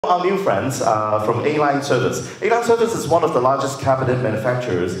Our new friends from A-Line Service. A-Line Service is one of the largest cabinet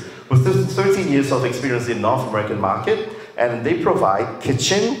manufacturers with 13 years of experience in North American market, and they provide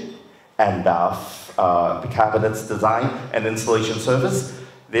kitchen and cabinets design and installation service.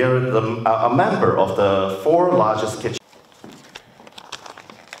 They're a member of the 4 largest kitchen.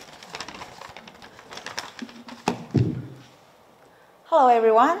 Hello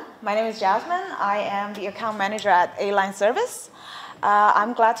everyone, my name is Jasmine. I am the account manager at A-Line Service.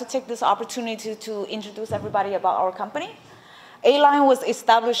 I'm glad to take this opportunity to introduce everybody about our company. A-Line was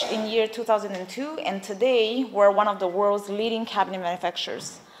established in year 2002, and today we're one of the world's leading cabinet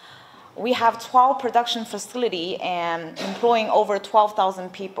manufacturers. We have 12 production facilities and employing over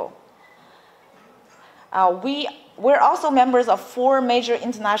 12,000 people. We're also members of 4 major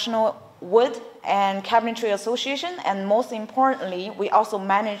international wood and cabinetry associations, and most importantly, we also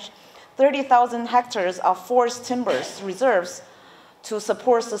manage 30,000 hectares of forest timbers reserves to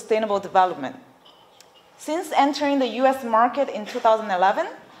support sustainable development. Since entering the US market in 2011,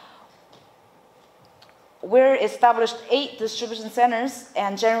 we're established 8 distribution centers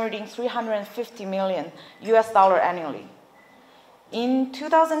and generating $350 million annually. In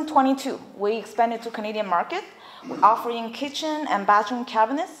 2022, we expanded to Canadian market, offering kitchen and bathroom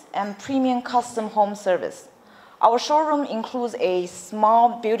cabinets and premium custom home service. Our showroom includes a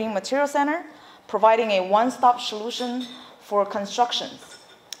small building material center, providing a one-stop solution for constructions.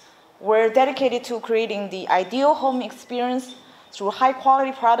 We're dedicated to creating the ideal home experience through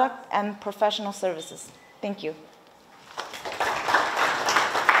high-quality product and professional services. Thank you.